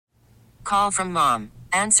call from mom.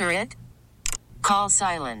 Answer it. Call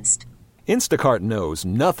silenced. Instacart knows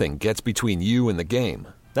nothing gets between you and the game.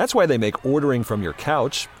 That's why they make ordering from your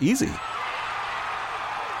couch easy.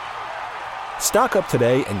 Stock up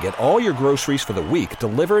today and get all your groceries for the week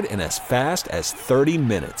delivered in as fast as 30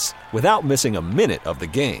 minutes without missing a minute of the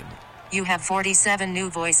game. You have 47 new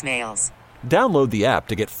voicemails. Download the app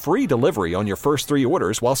to get free delivery on your first 3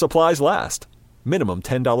 orders while supplies last. Minimum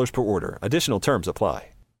 $10 per order. Additional terms apply.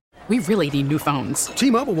 We really need new phones.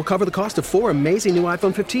 T-Mobile will cover the cost of 4 amazing new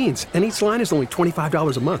iPhone 15s, and each line is only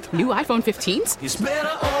 $25 a month. New iPhone 15s? It's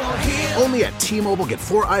better over here. Only at T-Mobile, get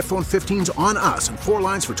 4 iPhone 15s on us and 4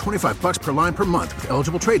 lines for $25 per line per month with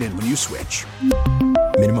eligible trade-in when you switch.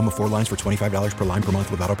 Minimum of 4 lines for $25 per line per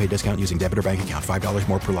month with autopay discount using debit or bank account. $5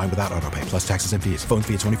 more per line without autopay, plus taxes and fees. Phone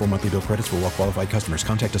fee at 24 monthly bill credits for well-qualified customers.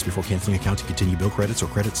 Contact us before canceling account to continue bill credits or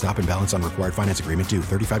credit stop and balance on required finance agreement due.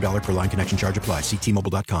 $35 per line connection charge applies. See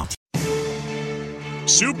T-Mobile.com.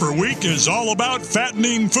 Super Week is all about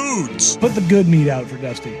fattening foods. Put the good meat out for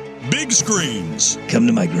Dusty. Big screens. Come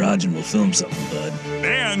to my garage and we'll film something, bud.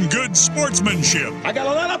 And good sportsmanship. I got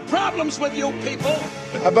a lot of problems with you people.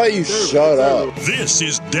 How about you shut up? This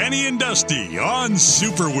is Danny and Dusty on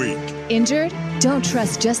Super Week. Injured? Don't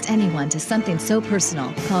trust just anyone to something so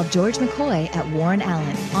personal. Call George McCoy at Warren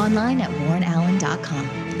Allen. Online at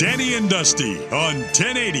warrenallen.com. Danny and Dusty on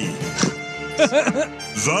 1080.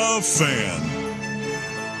 The Fan.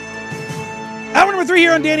 Hour number 3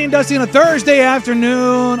 here on Danny and Dusty on a Thursday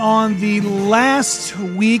afternoon on the last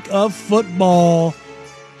week of football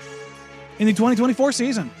in the 2024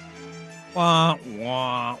 season. Wah,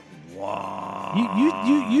 wah,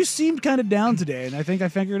 wah. You seemed kind of down today, and I think I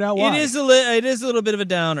figured out why. It is a little bit of a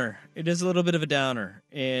downer. It is a little bit of a downer,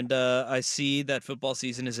 and I see that football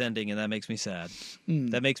season is ending, and that makes me sad.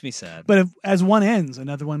 That makes me sad. But as one ends,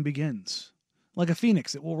 another one begins. Like a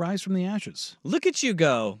phoenix, it will rise from the ashes. Look at you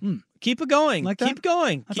go. Keep it going. Like that? Keep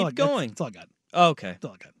going. Keep going. That's all I got. Oh, okay. That's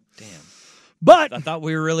all I got. Damn. But I thought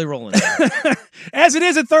we were really rolling. As it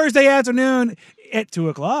is a Thursday afternoon at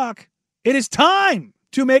 2:00, it is time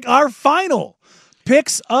to make our final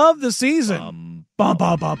picks of the season.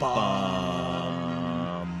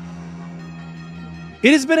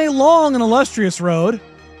 It has been a long and illustrious road.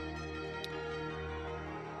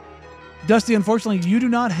 Dusty, unfortunately, you do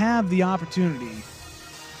not have the opportunity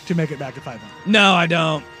to make it back to 500. No, I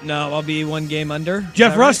don't. No, I'll be 1 game under.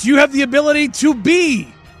 Jeff Rust, right? You have the ability to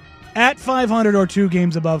be at 500 or 2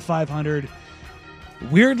 games above 500.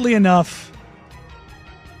 Weirdly enough,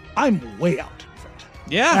 I'm way out.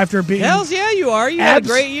 Yeah. After being Hells yeah, you are. You had a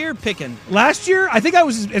great year picking. Last year, I think I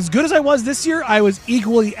was as good as I was this year. I was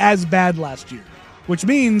equally as bad last year, which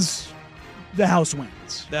means the house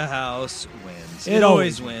wins. The house wins. It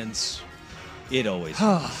always wins. It always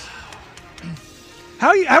wins.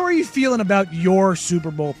 How are you feeling about your Super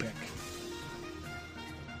Bowl pick?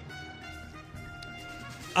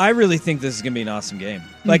 I really think this is going to be an awesome game.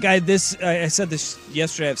 Like I said this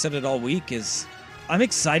yesterday, I've said it all week, is I'm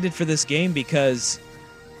excited for this game because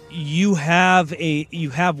you have a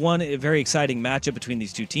very exciting matchup between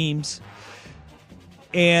these two teams,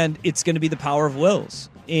 and it's going to be the power of wills.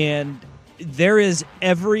 And there is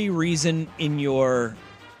every reason in your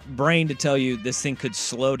brain to tell you this thing could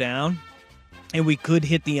slow down and we could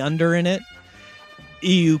hit the under in it,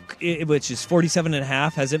 which is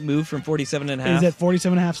 47.5. Has it moved from 47.5? It is at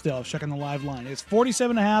 47.5 still. I was checking the live line. It's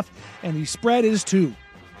 47.5, and the spread is 2.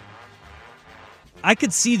 I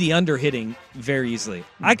could see the under hitting very easily.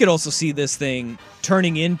 I could also see this thing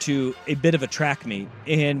turning into a bit of a track meet,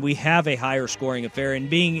 and we have a higher scoring affair, and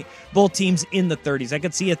being both teams in the 30s. I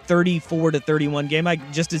could see a 34-31 game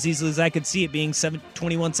just as easily as I could see it being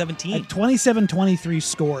 21-17. A 27-23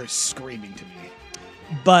 score is screaming to me.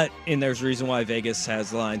 But, and there's a reason why Vegas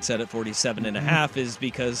has the line set at 47.5 is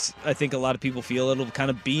because I think a lot of people feel it'll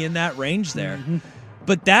kind of be in that range there. Mm-hmm.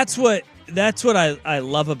 But that's what I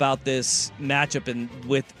love about this matchup, and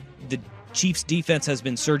with the Chiefs' defense has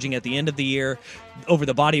been surging at the end of the year. Over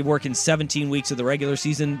the body of work in 17 weeks of the regular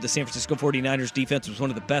season, the San Francisco 49ers defense was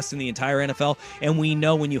one of the best in the entire NFL. And we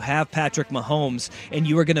know when you have Patrick Mahomes and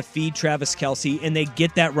you are going to feed Travis Kelce and they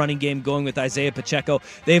get that running game going with Isaiah Pacheco,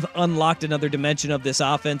 they've unlocked another dimension of this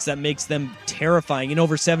offense that makes them terrifying. In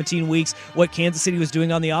over 17 weeks, what Kansas City was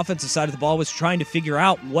doing on the offensive side of the ball was trying to figure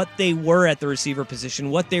out what they were at the receiver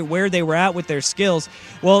position, where they were at with their skills.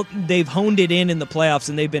 Well, they've honed it in the playoffs,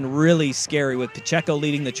 and they've been really scary with Pacheco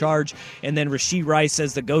leading the charge, and then Rashee Rice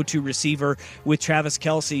as the go-to receiver, with Travis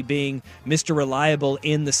Kelce being Mr. Reliable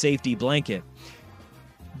in the safety blanket.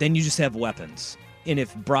 Then you just have weapons. And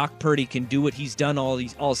if Brock Purdy can do what he's done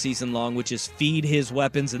all season long, which is feed his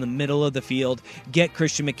weapons in the middle of the field, get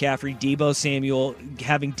Christian McCaffrey, Deebo Samuel,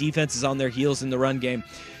 having defenses on their heels in the run game,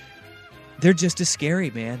 they're just as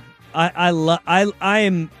scary, man. I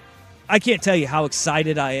can't tell you how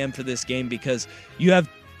excited I am for this game because you have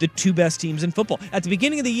the two best teams in football. At the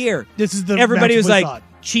beginning of the year, everybody was like,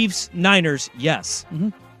 Chiefs, Niners, yes. Mm-hmm.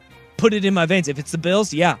 Put it in my veins. If it's the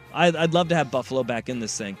Bills, yeah, I'd love to have Buffalo back in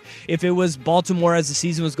this thing. If it was Baltimore as the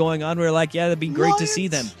season was going on, we were like, yeah, that'd be great to see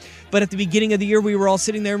them. But at the beginning of the year, we were all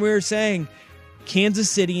sitting there and we were saying, Kansas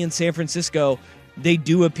City and San Francisco, they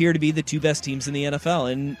do appear to be the two best teams in the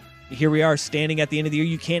NFL. And here we are standing at the end of the year.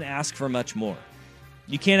 You can't ask for much more.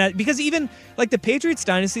 You can't, because even like the Patriots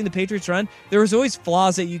dynasty and the Patriots run, there was always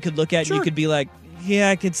flaws that you could look at and you could be like, yeah,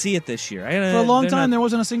 I could see it this year. For a long time, there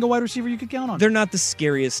wasn't a single wide receiver you could count on. They're not the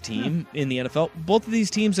scariest team in the NFL. Both of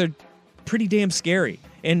these teams are pretty damn scary.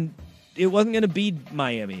 And it wasn't going to be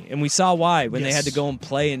Miami. And we saw why when they had to go and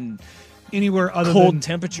play in anywhere other cold than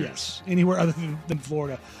temperatures. Yes, anywhere other than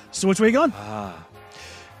Florida. So which way you going?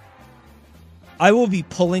 I will be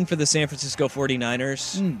pulling for the San Francisco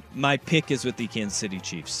 49ers. My pick is with the Kansas City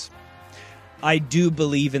Chiefs. I do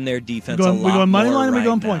believe in their defense a lot more. We going money line or we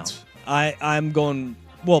going now. points? I'm going,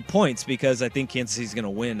 points because I think Kansas City's going to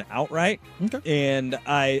win outright. Okay. And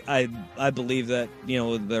I believe that,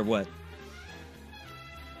 they're what?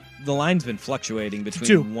 The line's been fluctuating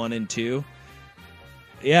between 1 and 2.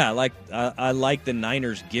 Yeah, I like the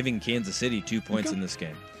Niners giving Kansas City 2 points in this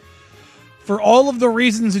game. For all of the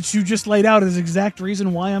reasons that you just laid out is the exact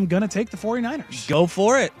reason why I'm going to take the 49ers. Go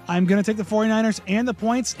for it. I'm going to take the 49ers and the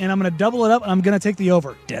points, and I'm going to double it up, and I'm going to take the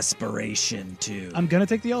over. Desperation, too. I'm going to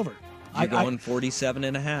take the over. You're going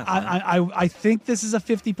 47.5. I think this is a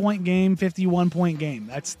 50-point game, 51-point game.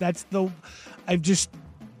 That's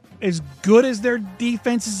as good as their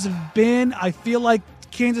defenses have been, I feel like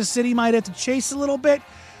Kansas City might have to chase a little bit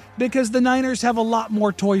because the Niners have a lot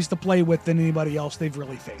more toys to play with than anybody else they've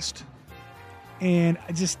really faced. And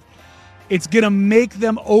it's going to make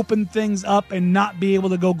them open things up and not be able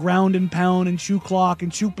to go ground and pound and chew clock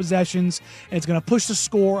and chew possessions. And it's going to push the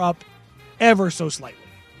score up ever so slightly.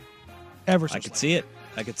 I could see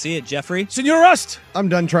it. Jeffrey? Senor Rust! I'm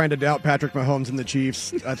done trying to doubt Patrick Mahomes and the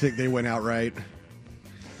Chiefs. I think they win outright.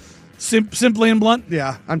 Simply and blunt?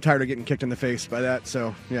 Yeah, I'm tired of getting kicked in the face by that,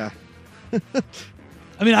 so yeah.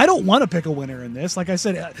 I mean, I don't want to pick a winner in this. Like I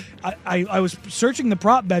said, I was searching the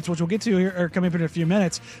prop bets, which we'll get to here, or coming up in a few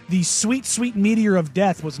minutes. The sweet, sweet meteor of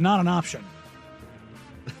death was not an option.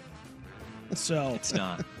 So it's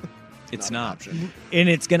not. It's not. And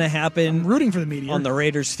it's going to happen. I'm rooting for the meteor on the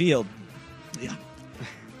Raiders field. Yeah.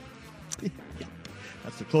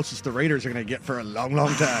 That's the closest the Raiders are going to get for a long,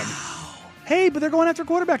 long time. Hey, but they're going after a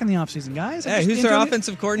quarterback in the offseason, guys. Hey, who's their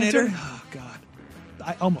offensive coordinator? Oh, God.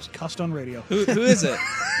 I almost cussed on radio. Who is it?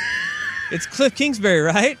 It's Cliff Kingsbury,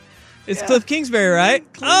 right? Cliff Kingsbury, right?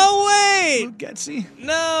 Oh, wait! Luke Getsy.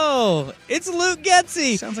 No, it's Luke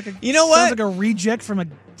Getsy. Sounds like Sounds like a reject from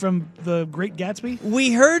the Great Gatsby.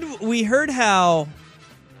 We heard how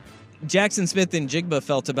Jackson Smith and Jigba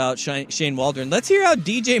felt about Shane Waldron. Let's hear how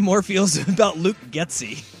DJ Moore feels about Luke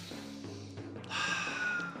Getsy.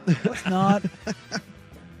 It's not.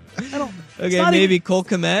 I don't. Okay, maybe Cole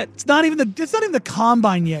Kmet. It's not even the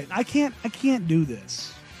combine yet. I can't do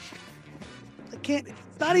this. I can't.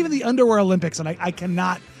 It's not even the underwear Olympics, and I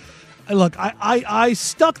cannot. Look, I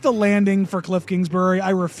stuck the landing for Cliff Kingsbury. I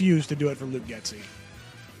refuse to do it for Luke Getsy.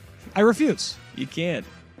 I refuse. You can't.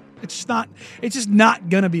 It's just not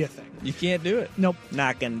gonna be a thing. You can't do it. Nope.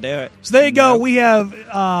 Not gonna do it. So there you go. We have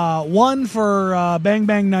 1 for Bang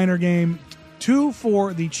Bang Niner game, 2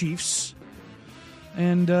 for the Chiefs.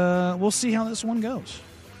 And we'll see how this one goes.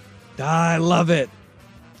 I love it.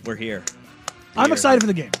 We're here. I'm excited for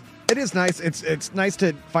the game. It is nice. It's nice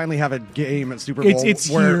to finally have a game at Super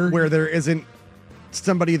Bowl where there isn't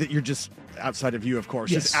somebody that you're just outside of you, of course,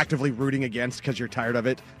 just actively rooting against because you're tired of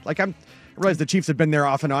it. Like I realize the Chiefs have been there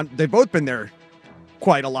off and on. They've both been there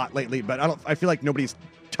quite a lot lately, but I feel like nobody's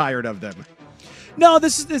tired of them. No,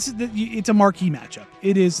 it's a marquee matchup.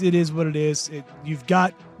 It is what it is. You've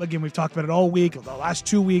got, again, we've talked about it all week, the last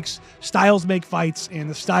 2 weeks. Styles make fights, and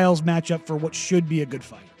the styles match up for what should be a good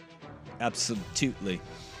fight. Absolutely.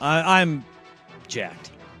 I'm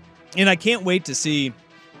jacked. And I can't wait to see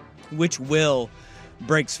which will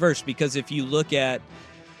breaks first, because if you look at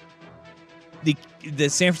the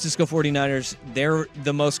San Francisco 49ers, they're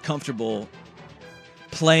the most comfortable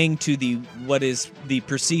playing to what is the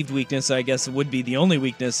perceived weakness. I guess it would be the only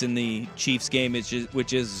weakness in the Chiefs game,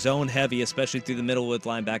 which is zone heavy, especially through the middle with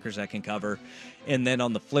linebackers that can cover. And then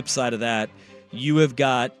on the flip side of that, you have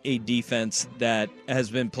got a defense that has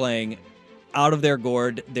been playing out of their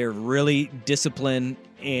gourd. They're really disciplined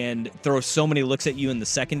and throw so many looks at you in the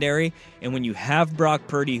secondary. And when you have Brock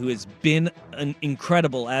Purdy, who has been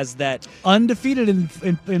incredible as that... Undefeated in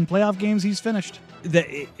playoff games he's finished.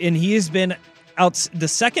 And he has been out... The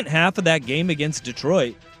second half of that game against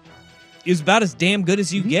Detroit is about as damn good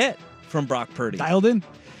as you get from Brock Purdy. Dialed in.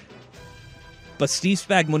 But Steve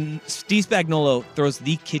Spagnuolo throws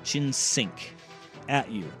the kitchen sink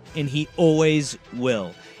at you, and he always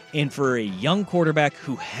will. And for a young quarterback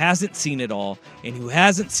who hasn't seen it all and who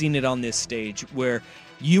hasn't seen it on this stage, where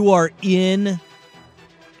you are in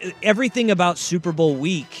everything about Super Bowl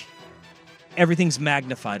week, everything's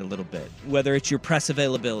magnified a little bit, whether it's your press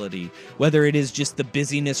availability, whether it is just the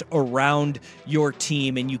busyness around your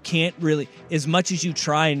team, and you can't really, as much as you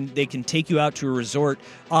try and they can take you out to a resort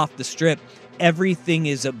off the strip, everything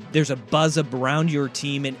there's a buzz around your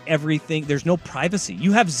team and everything. There's no privacy.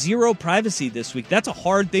 You have zero privacy this week. That's a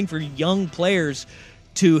hard thing for young players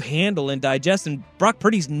to handle and digest. And Brock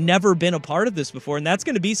Purdy's never been a part of this before. And that's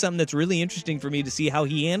going to be something that's really interesting for me to see how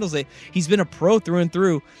he handles it. He's been a pro through and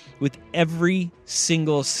through with every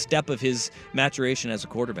single step of his maturation as a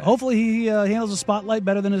quarterback. Hopefully he handles the spotlight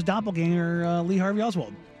better than his doppelganger, Lee Harvey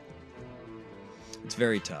Oswald. It's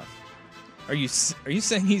very tough. Are you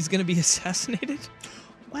saying he's going to be assassinated?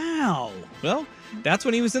 Wow. Well, that's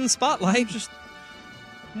when he was in the spotlight.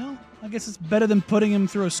 I guess it's better than putting him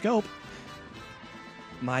through a scope.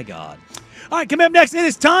 My God. All right, coming up next, it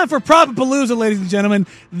is time for Propapalooza, ladies and gentlemen.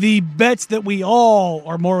 The bets that we all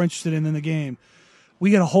are more interested in than the game. We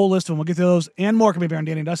got a whole list of them. We'll get to those and more coming up here on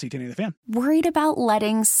Danny and Dusty, 1080 The Fan. Worried about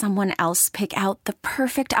letting someone else pick out the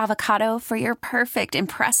perfect avocado for your perfect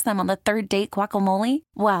impress them on the third date guacamole?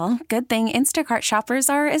 Well, good thing Instacart shoppers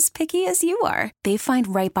are as picky as you are. They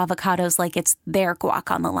find ripe avocados like it's their guac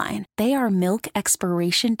on the line. They are milk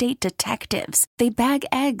expiration date detectives. They bag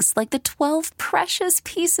eggs like the 12 precious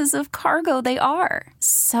pieces of cargo they are.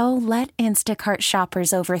 So let Instacart shoppers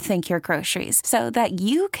overthink your groceries so that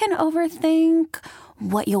you can overthink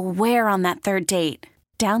what you'll wear on that third date.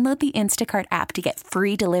 Download the Instacart app to get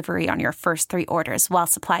free delivery on your first 3 orders while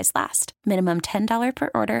supplies last. Minimum $10 per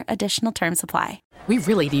order. Additional terms apply. We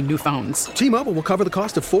really need new phones. T-Mobile will cover the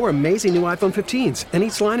cost of 4 amazing new iPhone 15s, and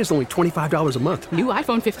each line is only $25 a month. New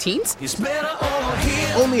iPhone 15s? It's better over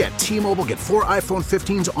here. Only at T-Mobile, get 4 iPhone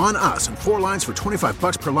 15s on us and 4 lines for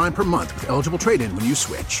 $25 per line per month with eligible trade-in when you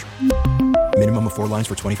switch. Minimum of 4 lines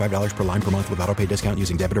for $25 per line per month with autopay discount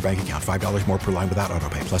using debit or bank account. $5 more per line without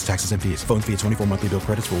autopay, plus taxes and fees. Phone fee at 24 monthly bill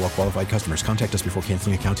credits for well-qualified customers. Contact us before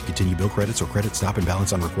canceling account to continue bill credits or credit stop and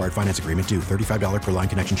balance on required finance agreement due. $35 per line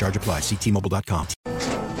connection charge applies. See T-Mobile.com.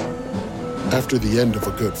 After the end of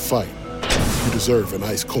a good fight, you deserve an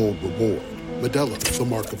ice-cold reward. Modelo is the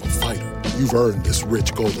mark of a fighter. You've earned this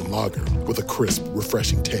rich golden lager with a crisp,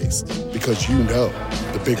 refreshing taste. Because you know,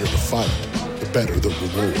 the bigger the fight, the better the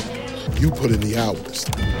reward. You put in the hours,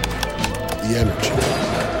 the energy,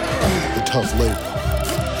 the tough labor.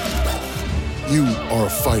 You are a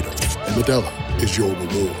fighter, and Modelo is your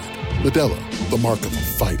reward. Modelo, the mark of a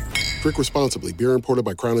fighter. Drink responsibly. Beer imported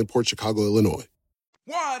by Crown Imports, Chicago, Illinois.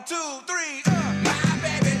 1, 2, 3, my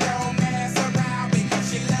baby don't mess around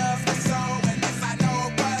because she loves me so, and this I know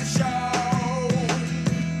for sure.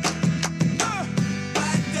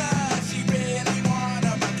 But does she really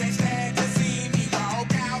wanna, but can't stand to see me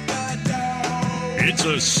walk out the door? It's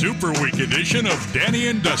a Super Week edition of Danny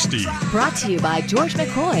and Dusty. Brought to you by George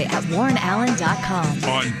McCoy at WarrenAllen.com.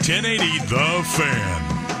 On 1080 The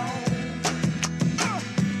Fan.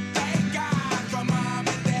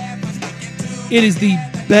 It is the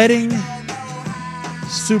betting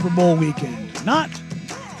Super Bowl weekend. Not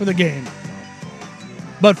for the game,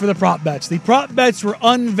 but for the prop bets. The prop bets were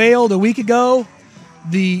unveiled a week ago.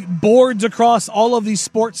 The boards across all of these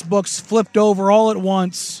sports books flipped over all at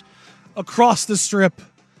once across the strip,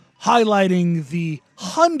 highlighting the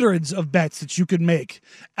hundreds of bets that you could make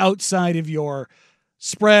outside of your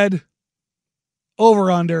spread,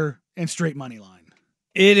 over-under, and straight money line.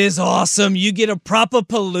 It is awesome. You get a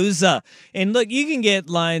Propapalooza. And look, you can get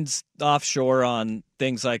lines offshore on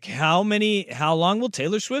things like how long will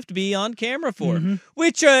Taylor Swift be on camera for? Mm-hmm.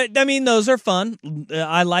 Which, those are fun.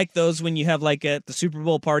 I like those when you have like at the Super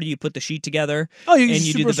Bowl party, you put the sheet together and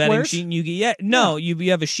you do the betting sheet. And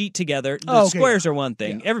you have a sheet together. The squares are one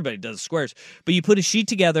thing. Yeah. Everybody does squares. But you put a sheet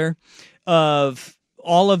together of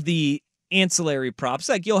all of the ancillary props.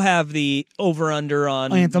 Like you'll have the over-under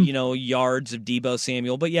on Anthem. Yards of Deebo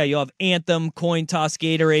Samuel. But yeah, you'll have Anthem, coin toss,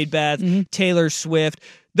 Gatorade bets, Taylor Swift.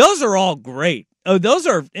 Those are all great. Oh, those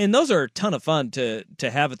are a ton of fun to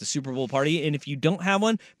have at the Super Bowl party. And if you don't have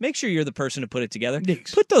one, make sure you're the person to put it together.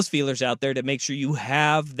 Thanks. Put those feelers out there to make sure you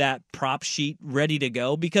have that prop sheet ready to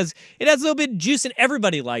go because it has a little bit of juice and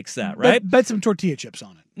everybody likes that, right? Bet some tortilla chips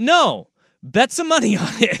on it. No, bet some money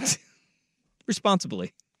on it.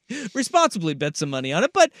 Responsibly bet some money on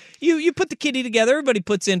it. But you put the kitty together. Everybody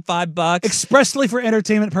puts in $5 expressly for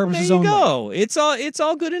entertainment purposes. There you only. go. It's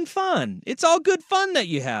all good and fun. It's all good fun that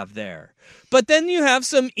you have there. But then you have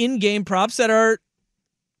some in-game props that are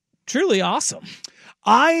truly awesome.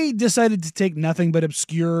 I decided to take nothing but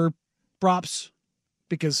obscure props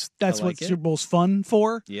because that's what Super Bowl's fun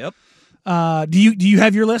for. Yep. Do you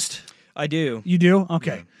have your list? I do. You do?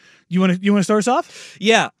 Okay. You want to start us off?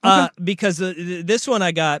 Yeah. Okay. Because this one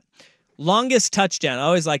I got longest touchdown. I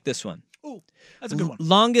always like this one. Oh, that's a good one.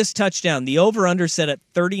 Longest touchdown. The over/under set at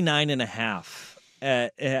 39.5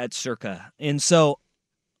 at Circa, and so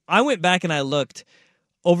I went back and I looked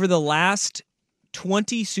over the last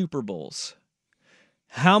 20 Super Bowls.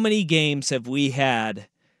 How many games have we had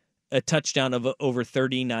a touchdown of over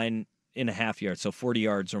 39.5 yards, so 40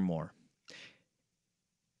 yards or more?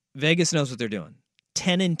 Vegas knows what they're doing.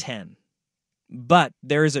 10-10. But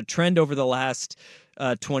there is a trend over the last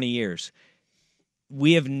 20 years.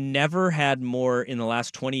 We have never had more in the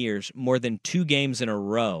last 20 years, more than 2 games in a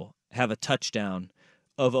row have a touchdown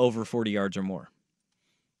of over 40 yards or more.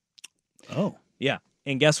 Oh. Yeah.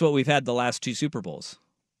 And guess what we've had the last 2 Super Bowls?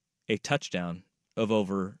 A touchdown of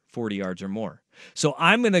over 40 yards or more. So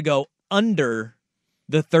I'm going to go under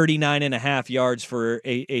the 39.5 yards for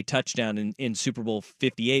a touchdown in Super Bowl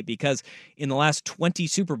 58 because in the last 20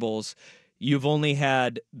 Super Bowls, you've only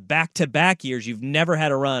had back-to-back years. You've never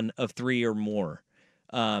had a run of 3 or more.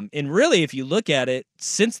 And really, if you look at it,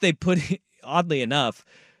 since they put, oddly enough,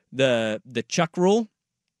 the Chuck rule,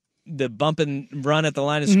 the bump and run at the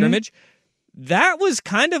line of scrimmage, that was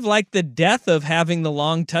kind of like the death of having the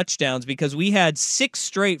long touchdowns because we had 6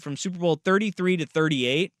 straight from Super Bowl 33 to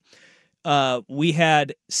 38. We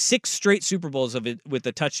had 6 straight Super Bowls of it with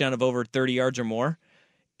a touchdown of over 30 yards or more.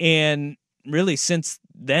 And really since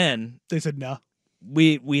then, they said no.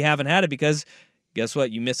 We haven't had it because guess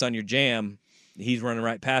what? You miss on your jam. He's running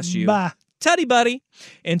right past you. Bah. Tutty buddy.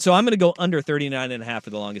 And so I'm going to go under 39.5 for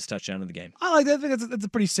the longest touchdown of the game. I like that. I think that's a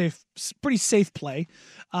pretty safe play.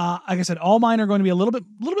 Like I said, all mine are going to be a little bit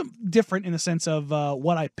different in the sense of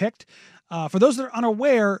what I picked. For those that are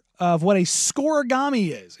unaware of what a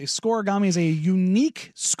scoregami is, a scoregami is a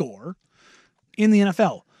unique score in the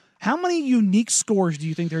NFL. How many unique scores do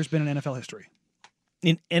you think there's been in NFL history?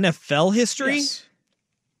 In NFL history? Yes.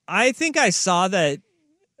 I think I saw that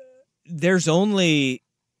there's only...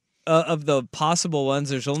 of the possible ones,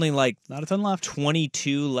 there's only like not a ton left,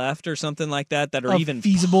 22 left or something like that are even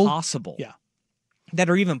feasible, possible. Yeah,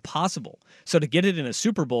 that are even possible. So to get it in a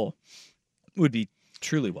Super Bowl would be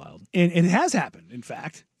truly wild. And it has happened. In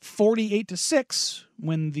fact, 48-6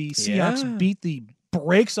 when the Seahawks beat the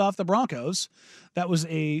brakes off the Broncos. That was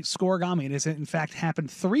a scoregami. It has in fact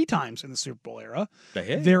happened 3 times in the Super Bowl era.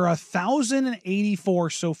 There are 1,084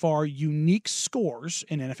 so far unique scores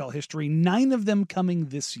in NFL history, 9 of them coming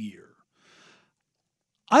this year.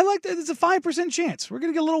 I like that. It's a 5% chance. We're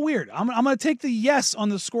going to get a little weird. I'm going to take the yes on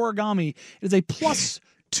the scoregami. It is a plus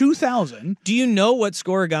 2,000. Do you know what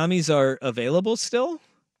scoregamis are available still?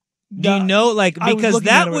 Do you know, like, because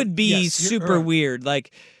that would be super weird.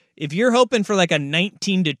 Like, if you're hoping for like a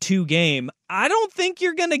 19-2 game, I don't think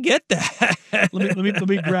you're going to get that. let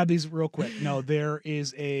me grab these real quick. No, there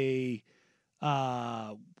is a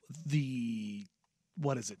what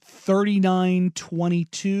is it?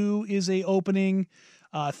 39-22 is a opening.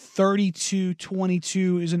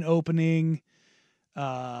 32-22 is an opening.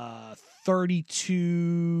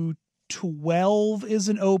 32-12 is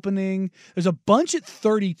an opening. There's a bunch at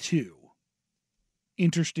 32.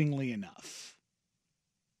 Interestingly enough.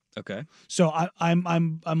 Okay. So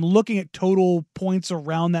I'm looking at total points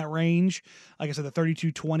around that range. Like I said, the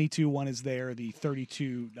 32-22 one is there. The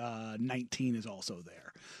 32-19 is also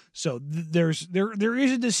there. So there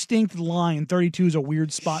is a distinct line. 32 is a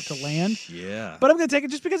weird spot to land. Yeah. But I'm going to take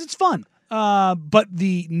it just because it's fun. But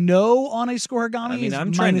the no on a scoregami is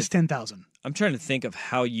minus 10,000. I'm trying to think of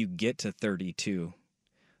how you get to 32.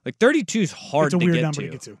 Like 32 is hard to get to. It's a weird number to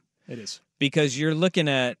get to. It is. Because you're looking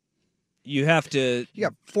at you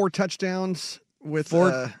got 4 touchdowns with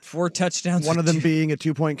four touchdowns. One of them being a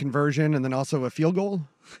 2-point conversion and then also a field goal.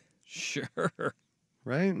 Sure.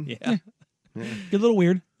 Right? Yeah. Get a little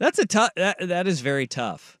weird. That's a tough. That is very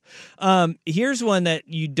tough. Here's one that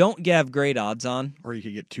you don't have great odds on. Or you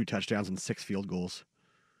could get 2 touchdowns and 6 field goals.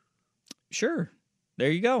 Sure.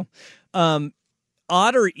 There you go.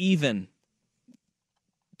 Odd or even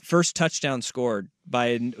first touchdown scored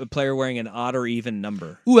by a player wearing an odd or even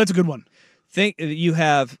number. Ooh, that's a good one. Think of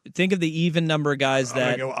the even number guys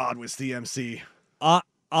that I'm gonna go odd with CMC.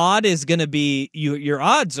 Odd is going to be your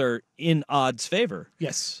odds are in odds favor.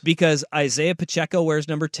 Yes, because Isaiah Pacheco wears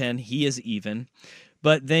number 10. He is even.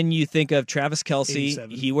 But then you think of Travis Kelce, 87.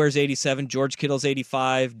 He wears 87. George Kittle's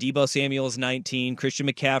 85. Debo Samuel's 19. Christian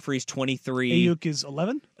McCaffrey's 23. Ayuk is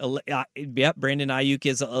 11. Yep, Brandon Ayuk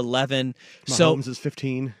is 11. Mahomes is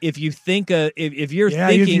 15. If you think if you're thinking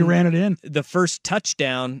thinking you ran it in, the first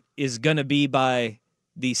touchdown is going to be by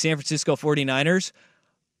the San Francisco 49ers,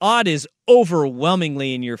 odd is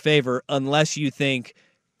overwhelmingly in your favor unless you think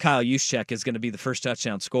Kyle Juszczyk is going to be the first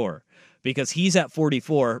touchdown scorer. Because he's at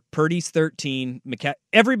 44, Purdy's 13,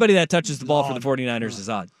 everybody that touches the ball for the 49ers is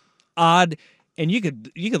odd. Odd, and you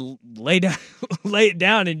could lay it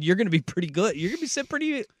down, and you're going to be pretty good. You're going to be sitting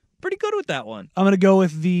pretty good with that one. I'm going to go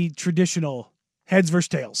with the traditional heads versus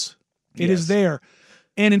tails. It is there.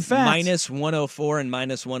 And in fact, minus 104 and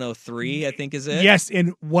minus 103, I think is it. Yes,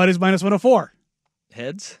 and what is minus 104?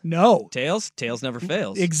 Heads? No. Tails? Tails never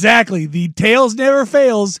fails. Exactly. The tails never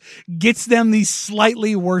fails gets them the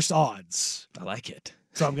slightly worse odds. I like it.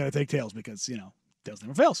 So I'm going to take tails because, tails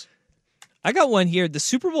never fails. I got one here. The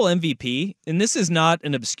Super Bowl MVP, and this is not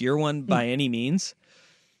an obscure one by any means.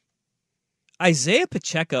 Isaiah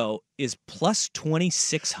Pacheco is plus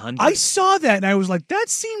 2,600. I saw that and I was like, that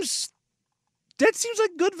seems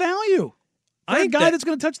like good value. For a guy that's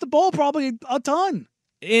going to touch the ball probably a ton.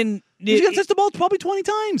 He's going to touch the ball probably 20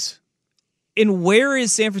 times. And where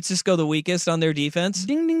is San Francisco the weakest on their defense?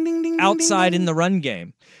 Ding, ding, ding, ding. Outside ding, in the run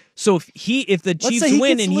game. So if the Chiefs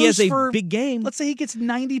win and he has a big game. Let's say he gets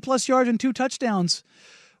 90-plus yards and 2 touchdowns.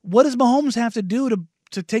 What does Mahomes have to do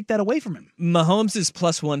to take that away from him? Mahomes is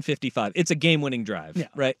plus 155. It's a game-winning drive,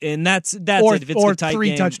 right? And that's or, it. If it's or a tight 3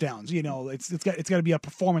 game, touchdowns. It's got to be a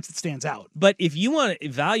performance that stands out. But if you want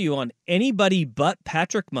value on anybody but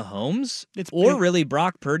Patrick Mahomes really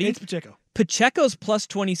Brock Purdy, it's Pacheco. Pacheco's plus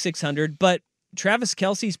 2,600, but Travis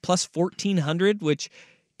Kelce's plus 1,400, which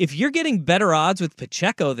if you're getting better odds with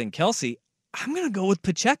Pacheco than Kelce, I'm going to go with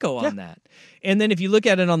Pacheco on that. And then if you look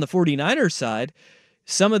at it on the 49ers side,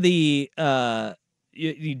 some of the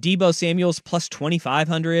Debo Samuel's plus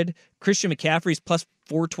 2,500, Christian McCaffrey's plus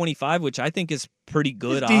 425, which I think is pretty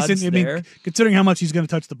good odds decent. there. I mean, considering how much he's going to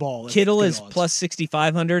touch the ball. Kittle is plus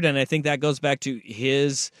 6,500, and I think that goes back to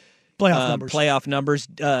his playoff numbers.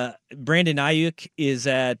 Brandon Ayuk is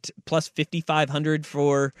at plus 5,500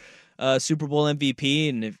 for Super Bowl MVP,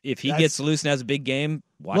 and if he gets loose and has a big game,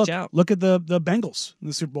 watch out. Look at the Bengals in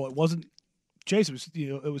the Super Bowl. It wasn't Chase. It was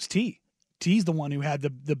it was T. T's the one who had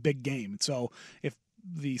the big game. So if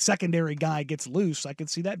the secondary guy gets loose, I could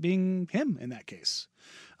see that being him in that case.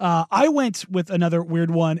 I went with another weird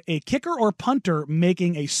one: a kicker or punter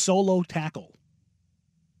making a solo tackle.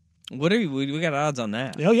 What are we got odds on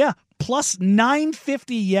that? Oh yeah, plus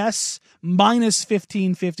 950 yes, minus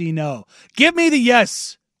 1550 no. Give me the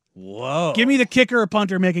yes. Whoa. Give me the kicker or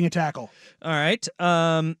punter making a tackle. All right.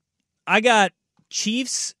 I got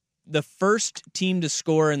Chiefs, the first team to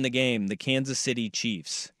score in the game, the Kansas City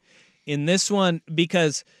Chiefs. In this one,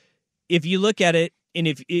 because if you look at it, and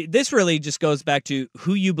this really just goes back to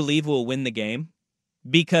who you believe will win the game,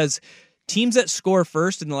 because teams that score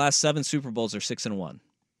first in the last 7 Super Bowls are 6-1.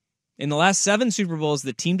 In the last 7 Super Bowls,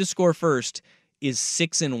 the team to score first is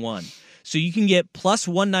 6-1. So you can get plus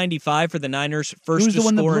 195 for the Niners, first to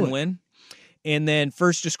score and win. And then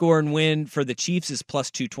first to score and win for the Chiefs is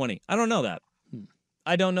plus 220. I don't know that.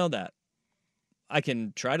 I don't know that. I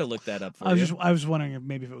can try to look that up for you. I was wondering if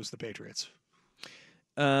maybe it was the Patriots.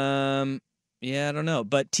 Yeah, I don't know.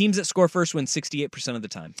 But teams that score first win 68% of the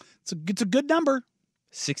time. It's a good number.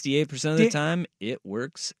 68% of the time, it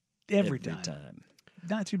works every time.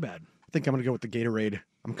 Not too bad. I think I'm going to go with the Gatorade.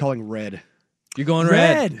 I'm calling red. You're going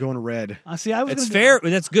red. I'm going red. See, I was. It's fair.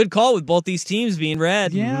 That's a good call with both these teams being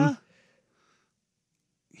red. Yeah.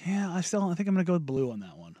 Mm-hmm. Yeah, I think I'm going to go with blue on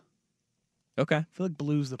that one. Okay. I feel like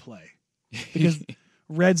blue's the play because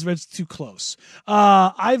red's too close.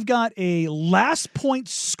 I've got a last point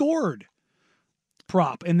scored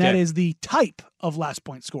prop, and that is the type of last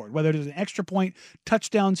point scored, whether it is an extra point,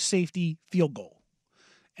 touchdown, safety, field goal.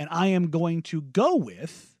 And I am going to go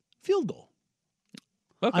with field goal.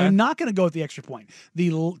 Okay. I'm not going to go with the extra point.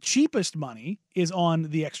 The cheapest money is on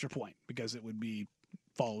the extra point because it would be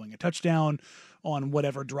following a touchdown on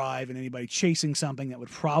whatever drive and anybody chasing something. That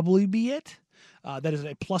would probably be it. That is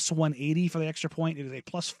a plus 180 for the extra point. It is a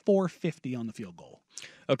plus 450 on the field goal.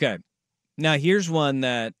 Okay. Now, here's one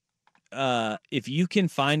that if you can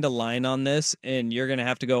find a line on this and you're going to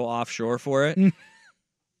have to go offshore for it,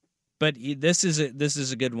 But this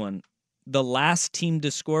is a good one. The last team to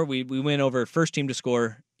score, we went over. First team to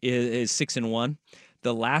score is 6-1.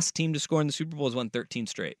 The last team to score in the Super Bowl has won 13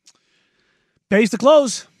 straight. Pays the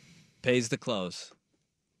close.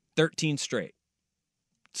 13 straight.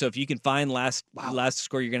 So if you can find last to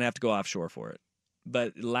score, you're going to have to go offshore for it.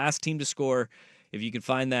 But last team to score, if you can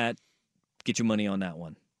find that, get your money on that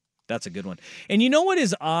one. That's a good one. And you know what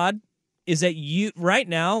is odd is that you right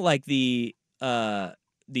now, like the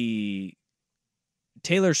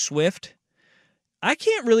Taylor Swift, I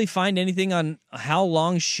can't really find anything on how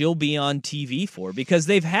long she'll be on TV for, because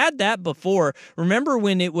they've had that before. Remember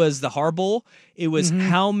when it was the Harbaugh? It was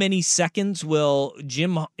how many seconds will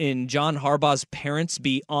Jim and John Harbaugh's parents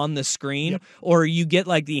be on the screen? Yep. Or you get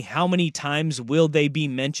like the how many times will they be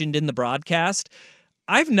mentioned in the broadcast?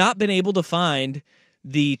 I've not been able to find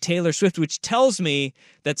the Taylor Swift, which tells me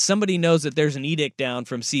that somebody knows that there's an edict down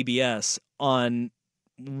from CBS on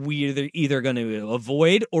we're either going to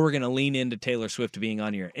avoid or we're going to lean into Taylor Swift being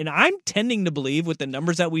on here. And I'm tending to believe with the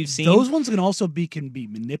numbers that we've seen, those ones can be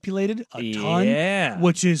manipulated a ton,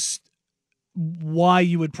 which is why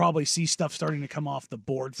you would probably see stuff starting to come off the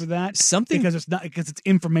board for that. Because it's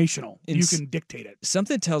informational. You can dictate it.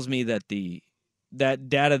 Something tells me that that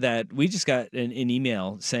data that we just got an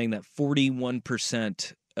email saying that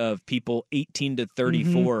 41% of people 18 to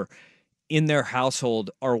 34 in their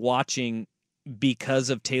household are watching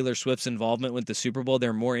because of Taylor Swift's involvement with the Super Bowl.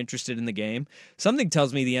 They're more interested in the game. Something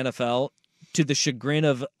tells me the NFL, to the chagrin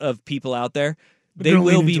of people out there, they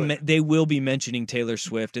will be mentioning Taylor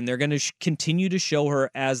Swift, and they're going to continue to show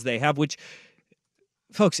her as they have, which,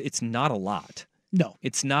 folks, it's not a lot. No.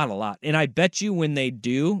 It's not a lot. And I bet you when they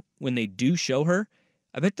do show her,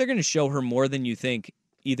 I bet they're going to show her more than you think,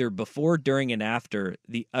 either before, during, and after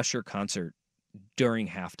the Usher concert during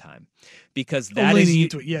halftime, because that's usually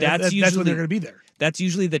when they're going to be there. That's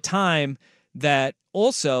usually the time that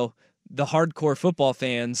also the hardcore football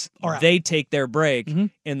fans, they take their break,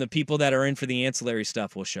 and the people that are in for the ancillary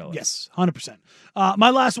stuff will show us. Yes, 100%. My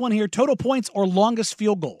last one here, total points or longest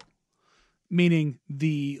field goal, meaning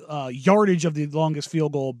the yardage of the longest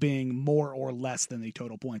field goal being more or less than the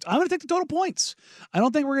total points. I'm going to take the total points. I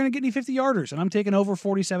don't think we're going to get any 50-yarders, and I'm taking over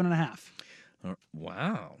 47.5.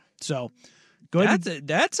 Wow. So go ahead.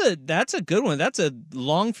 That's a good one. That's a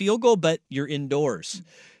long field goal, but you're indoors.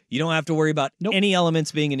 You don't have to worry about any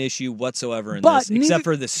elements being an issue whatsoever in this, except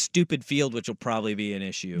for the stupid field, which will probably be an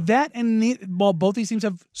issue. That and both these teams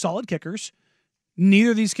have solid kickers.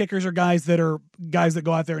 Neither of these kickers are guys that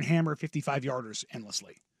go out there and hammer 55-yarders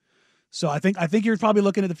endlessly. So I think you're probably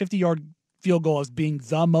looking at the 50-yard field goal as being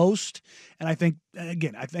the most. And I think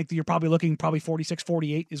that you're probably looking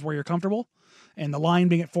 46-48 is where you're comfortable. And the line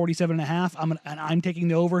being at 47.5, I'm taking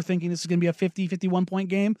the over, thinking this is going to be a 50-51 point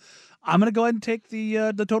game. I'm going to go ahead and take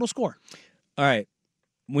the total score. All right.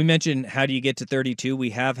 We mentioned how do you get to 32. We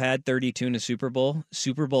have had 32 in a Super Bowl.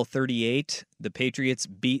 Super Bowl 38, the Patriots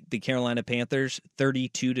beat the Carolina Panthers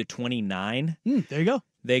 32-29. There you go.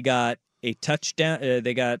 They got a touchdown.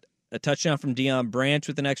 They got a touchdown from Deion Branch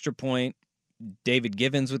with an extra point. David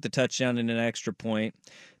Givens with the touchdown and an extra point.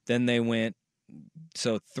 Then they went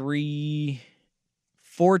 4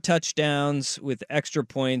 touchdowns with extra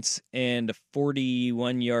points and a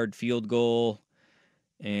 41-yard field goal.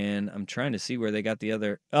 And I'm trying to see where they got the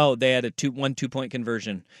other. Oh, they had a 2-point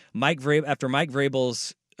conversion. After Mike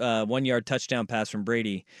Vrabel's 1-yard touchdown pass from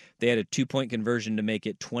Brady, they had a 2-point conversion to make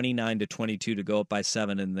it 29-22 to go up by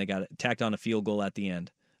 7, and they got tacked on a field goal at the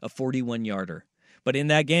end, a 41-yarder. But in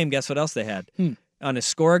that game, guess what else they had? On a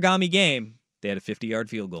scoregami game, they had a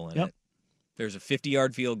 50-yard field goal in it. There's a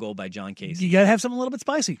 50-yard field goal by John Casey. You got to have something a little bit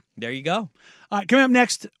spicy. There you go. All right, coming up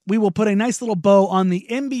next, we will put a nice little bow on the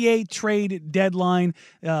NBA trade deadline.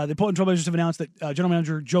 The Portland Trailblazers have announced that General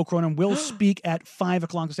Manager Joe Cronin will speak at 5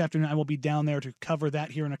 o'clock this afternoon. I will be down there to cover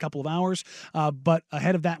that here in a couple of hours. But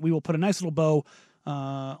ahead of that, we will put a nice little bow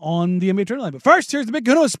on the NBA trade deadline. But first, here's the Big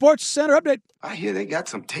Kahuna Sports Center update. I hear they got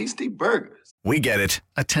some tasty burgers. We get it.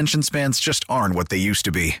 Attention spans just aren't what they used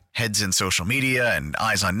to be. Heads in social media and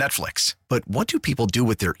eyes on Netflix. But what do people do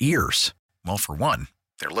with their ears? Well, for one,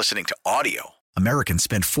 they're listening to audio. Americans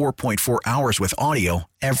spend 4.4 hours with audio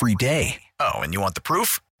every day. Oh, and you want the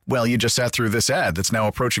proof? Well, you just sat through this ad that's now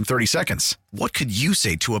approaching 30 seconds. What could you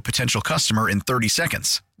say to a potential customer in 30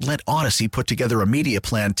 seconds? Let Odyssey put together a media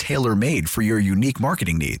plan tailor-made for your unique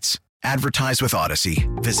marketing needs. Advertise with Odyssey.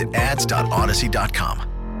 Visit ads.odyssey.com.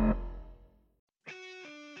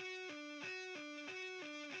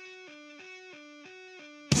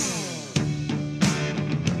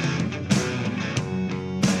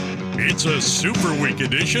 It's a Super Week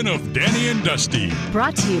edition of Danny and Dusty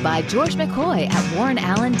Brought to you by George McCoy at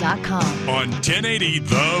WarrenAllen.com. on 1080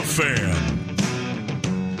 The Fan.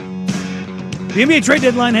 The NBA trade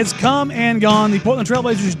deadline has come and gone. The Portland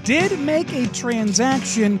Trailblazers did make a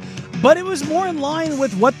transaction, but it was more in line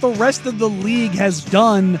with what the rest of the league has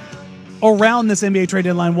done around this NBA trade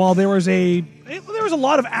deadline. While there was a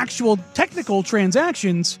lot of actual technical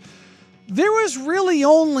transactions, there was really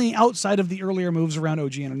only, outside of the earlier moves around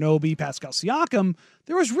OG Anunoby, Pascal Siakam,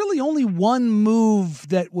 there was really only one move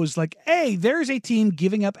that was like, hey, there's a team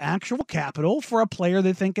giving up actual capital for a player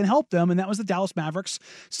they think can help them, and that was the Dallas Mavericks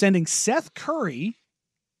sending Seth Curry,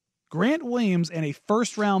 Grant Williams, and a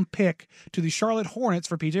first-round pick to the Charlotte Hornets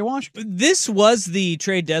for P.J. Washington. This was the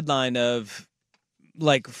trade deadline of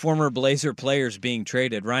like former Blazer players being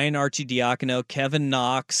traded. Ryan Arcidiacono, Kevin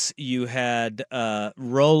Knox, you had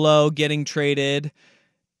Rolo getting traded,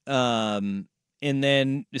 and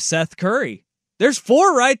then Seth Curry. There's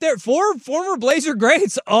 4 right there. 4 former Blazer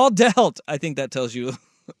greats all dealt. I think that tells you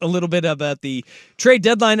a little bit about the trade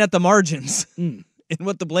deadline at the margins. And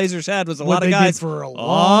what the Blazers had was a lot of guys for a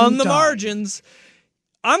long on the time. margins.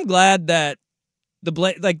 I'm glad that the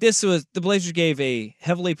Blazers gave a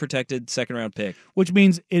heavily protected second-round pick. Which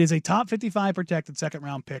means it is a top 55 protected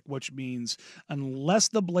second-round pick, which means unless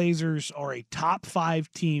the Blazers are a top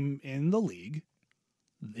 5 team in the league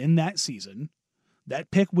in that season,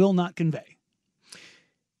 that pick will not convey.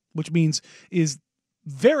 Which means is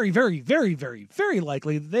very, very, very, very, very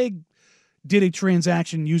likely they did a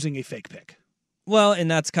transaction using a fake pick. Well,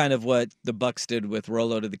 and that's kind of what the Bucks did with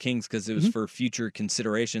Rolo to the Kings because it was for future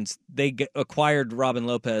considerations. They acquired Robin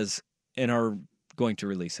Lopez and are going to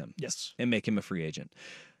release him. Yes. And make him a free agent.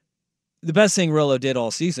 The best thing Rolo did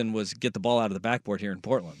all season was get the ball out of the backboard here in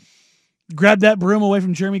Portland. Grabbed that broom away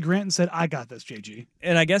from Jeremy Grant and said, I got this, JG.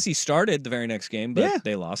 And I guess he started the very next game, but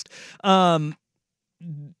they lost. It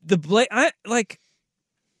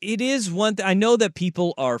is one thing. I know that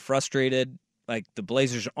people are frustrated. Like the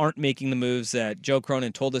Blazers aren't making the moves that Joe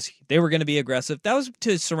Cronin told us they were going to be aggressive. That was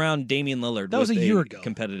to surround Damian Lillard. That was a year ago.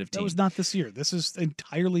 Competitive team. That was not this year. This is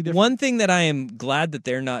entirely different. One thing that I am glad that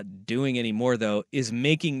they're not doing anymore, though, is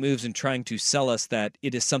making moves and trying to sell us that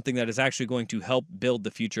it is something that is actually going to help build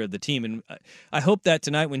the future of the team. And I hope that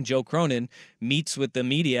tonight when Joe Cronin meets with the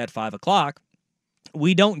media at 5 o'clock,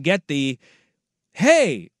 we don't get the,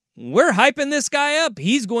 hey, we're hyping this guy up.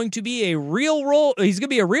 He's going to be a real role. He's going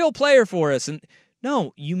to be a real player for us. And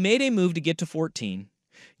no, you made a move to get to 14.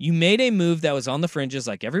 You made a move that was on the fringes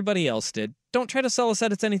like everybody else did. Don't try to sell us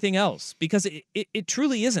that it's anything else because it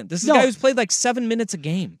truly isn't. This is a guy who's played like 7 minutes a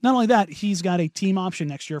game. Not only that, he's got a team option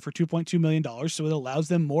next year for $2.2 million, so it allows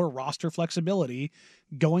them more roster flexibility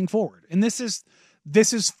going forward. And this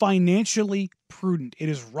is financially prudent. It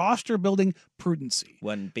is roster building prudency.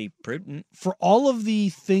 Wouldn't be prudent. For all of the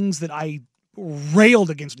things that I railed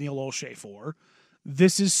against Neil Olshey for,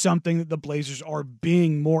 this is something that the Blazers are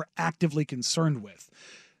being more actively concerned with.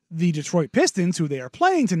 The Detroit Pistons, who they are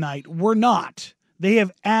playing tonight, were not. They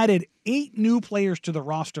have added 8 new players to the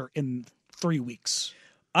roster in 3 weeks.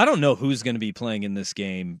 I don't know who's going to be playing in this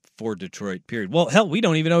game for Detroit, period. Well, hell, we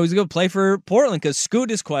don't even know who's going to play for Portland because Scoot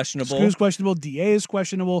is questionable. Scoot is questionable. DA is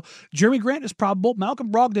questionable. Jeremy Grant is probable. Malcolm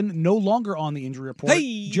Brogdon no longer on the injury report.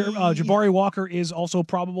 Hey! Jabari Walker is also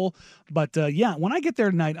probable. But, when I get there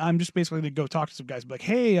tonight, I'm just basically going to go talk to some guys and be like,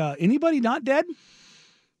 hey, anybody not dead?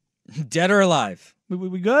 Dead or alive?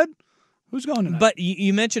 We good? Who's going tonight? But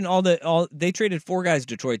you mentioned they traded 4 guys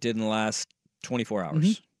Detroit did in the last 24 hours.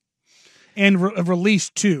 Mm-hmm. And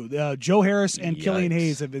released 2. Joe Harris and Killian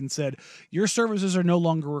Hayes have been said, your services are no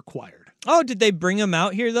longer required. Oh, did they bring him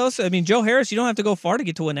out here, though? So, I mean, Joe Harris, you don't have to go far to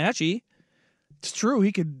get to Wenatchee. It's true.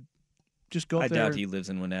 He could just go up there. I doubt he lives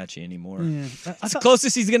in Wenatchee anymore. Yeah. It's the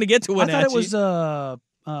closest he's going to get to Wenatchee. I thought it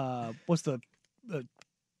was, what's the,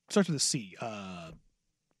 starts with a C.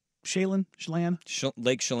 Chelan?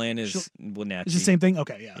 Lake Chelan is Wenatchee. It's the same thing?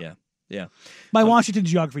 Okay, yeah. Yeah. My Washington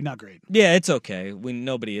geography, not great. Yeah, it's okay.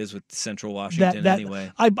 Nobody is with Central Washington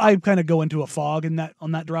anyway. I kind of go into a fog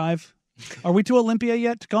on that drive. Are we to Olympia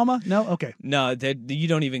yet? Tacoma? No? Okay. No, you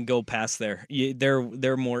don't even go past there.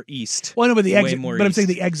 They're more east. Well, I know, but the exit. But I'm saying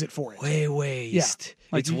the exit for it. Way east.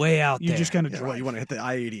 Yeah. It's way out there. You just kind of drive. Well, you want to hit the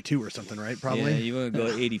I-82 or something, right? Probably. Yeah, you want to go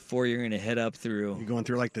 84. You're going to head up through. You're going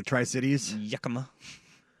through like the Tri-Cities? Yakima.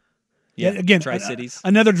 Yeah, again, Tri-Cities.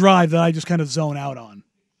 Another drive that I just kind of zone out on.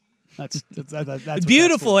 That's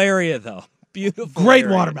beautiful area though. Beautiful. Great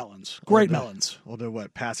area. Watermelons. Great melons. We'll do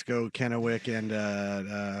what? Pasco, Kennewick,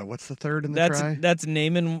 and what's the third in the Tri? That's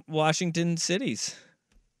naming Washington cities.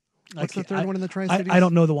 What's the third one in the Tri-Cities? I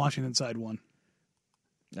don't know the Washington side one.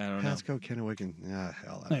 I don't know. Pasco, Kennewick, and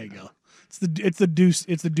hell. There you go. It's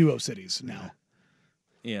the duo cities now.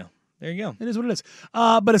 Yeah, there you go. It is what it is.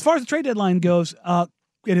 But as far as the trade deadline goes,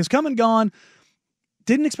 it has come and gone.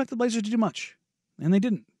 Didn't expect the Blazers to do much, and they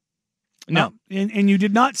didn't. No. And you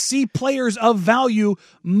did not see players of value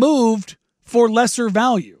moved for lesser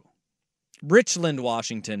value. Richland,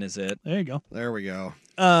 Washington is it. There you go. There we go.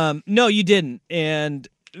 No, you didn't. And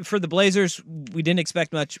for the Blazers, we didn't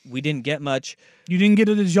expect much. We didn't get much. You didn't get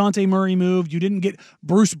a DeJounte Murray move. You didn't get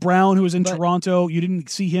Bruce Brown, who was in Toronto. You didn't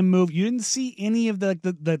see him move. You didn't see any of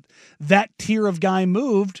that tier of guy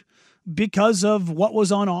moved because of what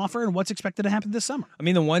was on offer and what's expected to happen this summer. I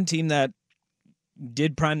mean, the one team that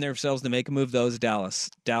did prime themselves to make a move, though, is Dallas.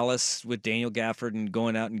 Dallas with Daniel Gafford and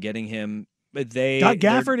going out and getting him. They got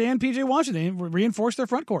Gafford and PJ Washington reinforced their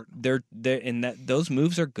front court. Those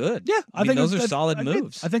moves are good. Yeah, I think those are solid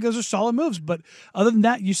moves. I think those are solid moves. But other than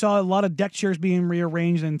that, you saw a lot of deck chairs being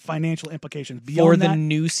rearranged and financial implications for the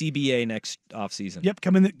new CBA next offseason. Yep,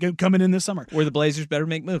 coming in this summer. Where the Blazers better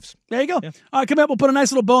make moves. There you go. Yeah. All right, come up. We'll put a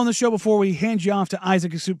nice little bow on the show before we hand you off to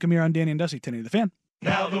Isaac Soup Kamir on Danny and Dusty, 1080 The Fan.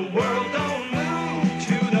 Now the world don't move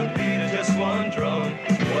to the beat of just one drum.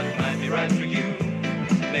 What might be right for you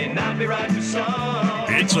may not be right for some.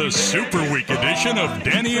 It's a Super Week edition of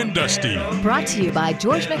Danny and Dusty. Brought to you by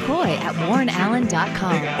George McCoy at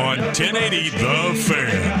WarrenAllen.com. On 1080 The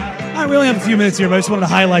Fan. I really have a few minutes here, but I just wanted to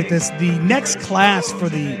highlight this. The next class for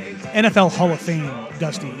the NFL Hall of Fame,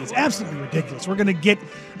 Dusty, is absolutely ridiculous. We're going to get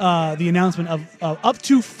the announcement of up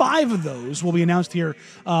to 5 of those will be announced here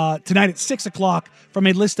tonight at 6 o'clock from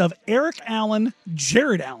a list of Eric Allen,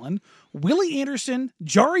 Jared Allen, Willie Anderson,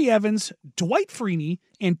 Jari Evans, Dwight Freeney,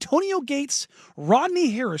 Antonio Gates,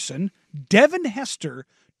 Rodney Harrison, Devin Hester,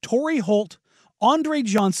 Torrey Holt, Andre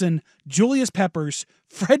Johnson, Julius Peppers,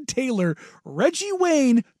 Fred Taylor, Reggie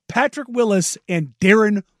Wayne, Patrick Willis, and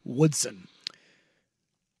Darren Woodson.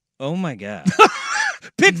 Oh my God.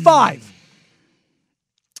 Pick 5.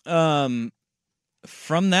 From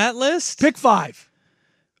that list? Pick 5.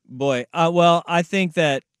 Boy, well, I think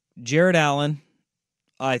that Jared Allen,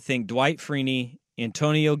 I think Dwight Freeney,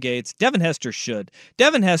 Antonio Gates, Devin Hester should.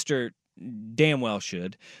 Devin Hester damn well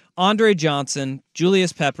should. Andre Johnson,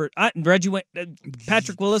 Julius Pepper, Reggie Wayne,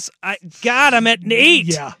 Patrick Willis. I'm at 8.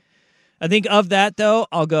 Yeah. I think of that, though,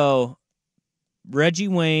 I'll go Reggie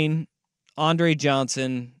Wayne, Andre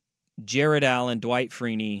Johnson, Jared Allen, Dwight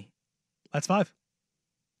Freeney. That's 5.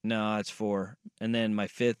 No, that's 4. And then my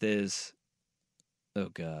 5th is, oh,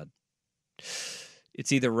 God.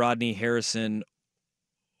 It's either Rodney Harrison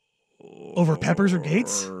over Peppers or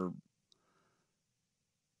Gates?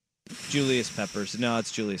 Julius Peppers. No,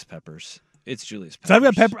 it's Julius Peppers. It's Julius Peppers. So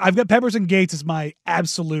I've got Peppers and Gates as my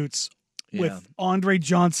absolutes with Andre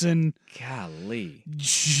Johnson. Golly.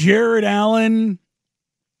 Jared Allen.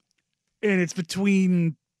 And it's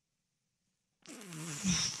between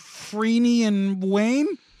Freeney and Wayne.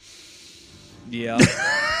 Yeah.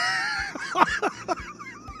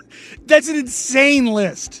 That's an insane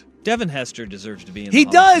list. Devin Hester deserves to be in the He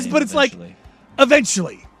Hall does, of Fame but it's eventually. like,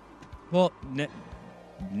 eventually. Well,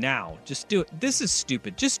 now. Just do it. This is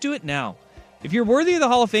stupid. Just do it now. If you're worthy of the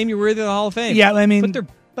Hall of Fame, you're worthy of the Hall of Fame. Yeah, I mean, put their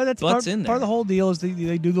but that's butts part in there. of the whole deal is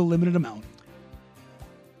they do the limited amount.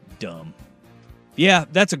 Dumb. Yeah,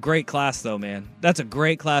 that's a great class, though, man. That's a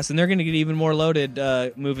great class, and they're going to get even more loaded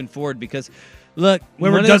moving forward because, look,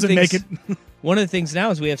 whoever doesn't make it. One of the things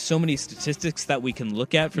now is we have so many statistics that we can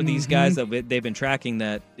look at for these guys that they've been tracking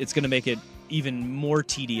that it's going to make it even more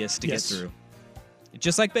tedious to get through.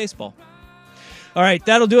 Just like baseball. All right,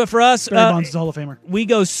 that'll do it for us. Barry Bonds is a Hall of Famer. We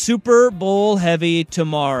go Super Bowl heavy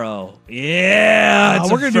tomorrow. Yeah,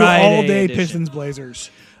 we're going to do all-day Pistons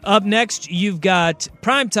Blazers. Up next, you've got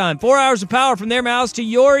Primetime, 4 hours of power from their mouths to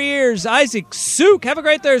your ears. Isaac Souk. Have a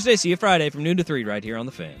great Thursday. See you Friday from noon to 3 right here on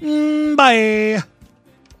The Fan. Bye.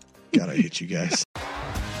 God, I hate you guys.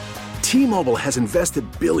 T-Mobile has invested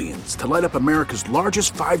billions to light up America's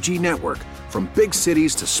largest 5G network, from big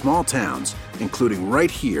cities to small towns, including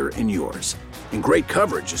right here in yours. And great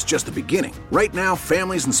coverage is just the beginning. Right now,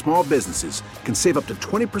 families and small businesses can save up to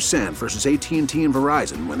 20% versus AT&T and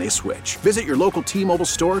Verizon when they switch. Visit your local T-Mobile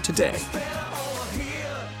store today.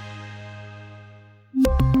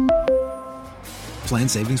 Plan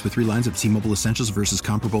savings with 3 lines of T-Mobile Essentials versus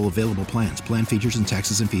comparable available plans. Plan features and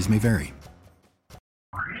taxes and fees may vary.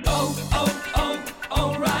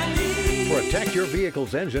 Protect your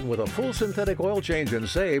vehicle's engine with a full synthetic oil change and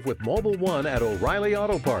save with Mobil 1 at O'Reilly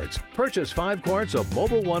Auto Parts. Purchase 5 quarts of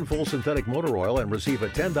Mobil 1 full synthetic motor oil and receive a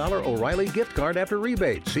 $10 O'Reilly gift card after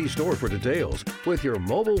rebate. See store for details. With your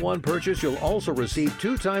Mobil 1 purchase, you'll also receive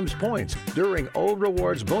 2 times points during O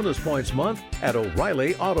Rewards Bonus Points Month at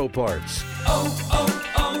O'Reilly Auto Parts.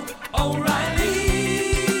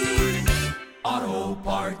 O'Reilly Auto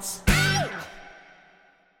Parts.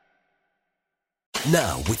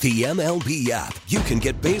 Now, with the MLB app, you can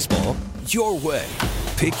get baseball your way.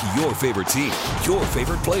 Pick your favorite team, your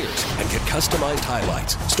favorite players, and get customized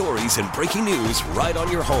highlights, stories, and breaking news right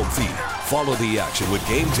on your home feed. Follow the action with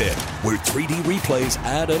Game Day, where 3D replays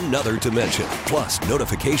add another dimension. Plus,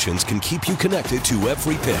 notifications can keep you connected to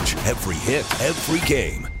every pitch, every hit, every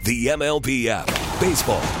game. The MLB app.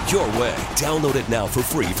 Baseball your way. Download it now for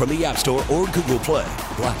free from the App Store or Google Play.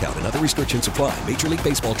 Blackout and other restrictions apply. Major League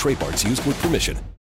Baseball trademarks used with permission.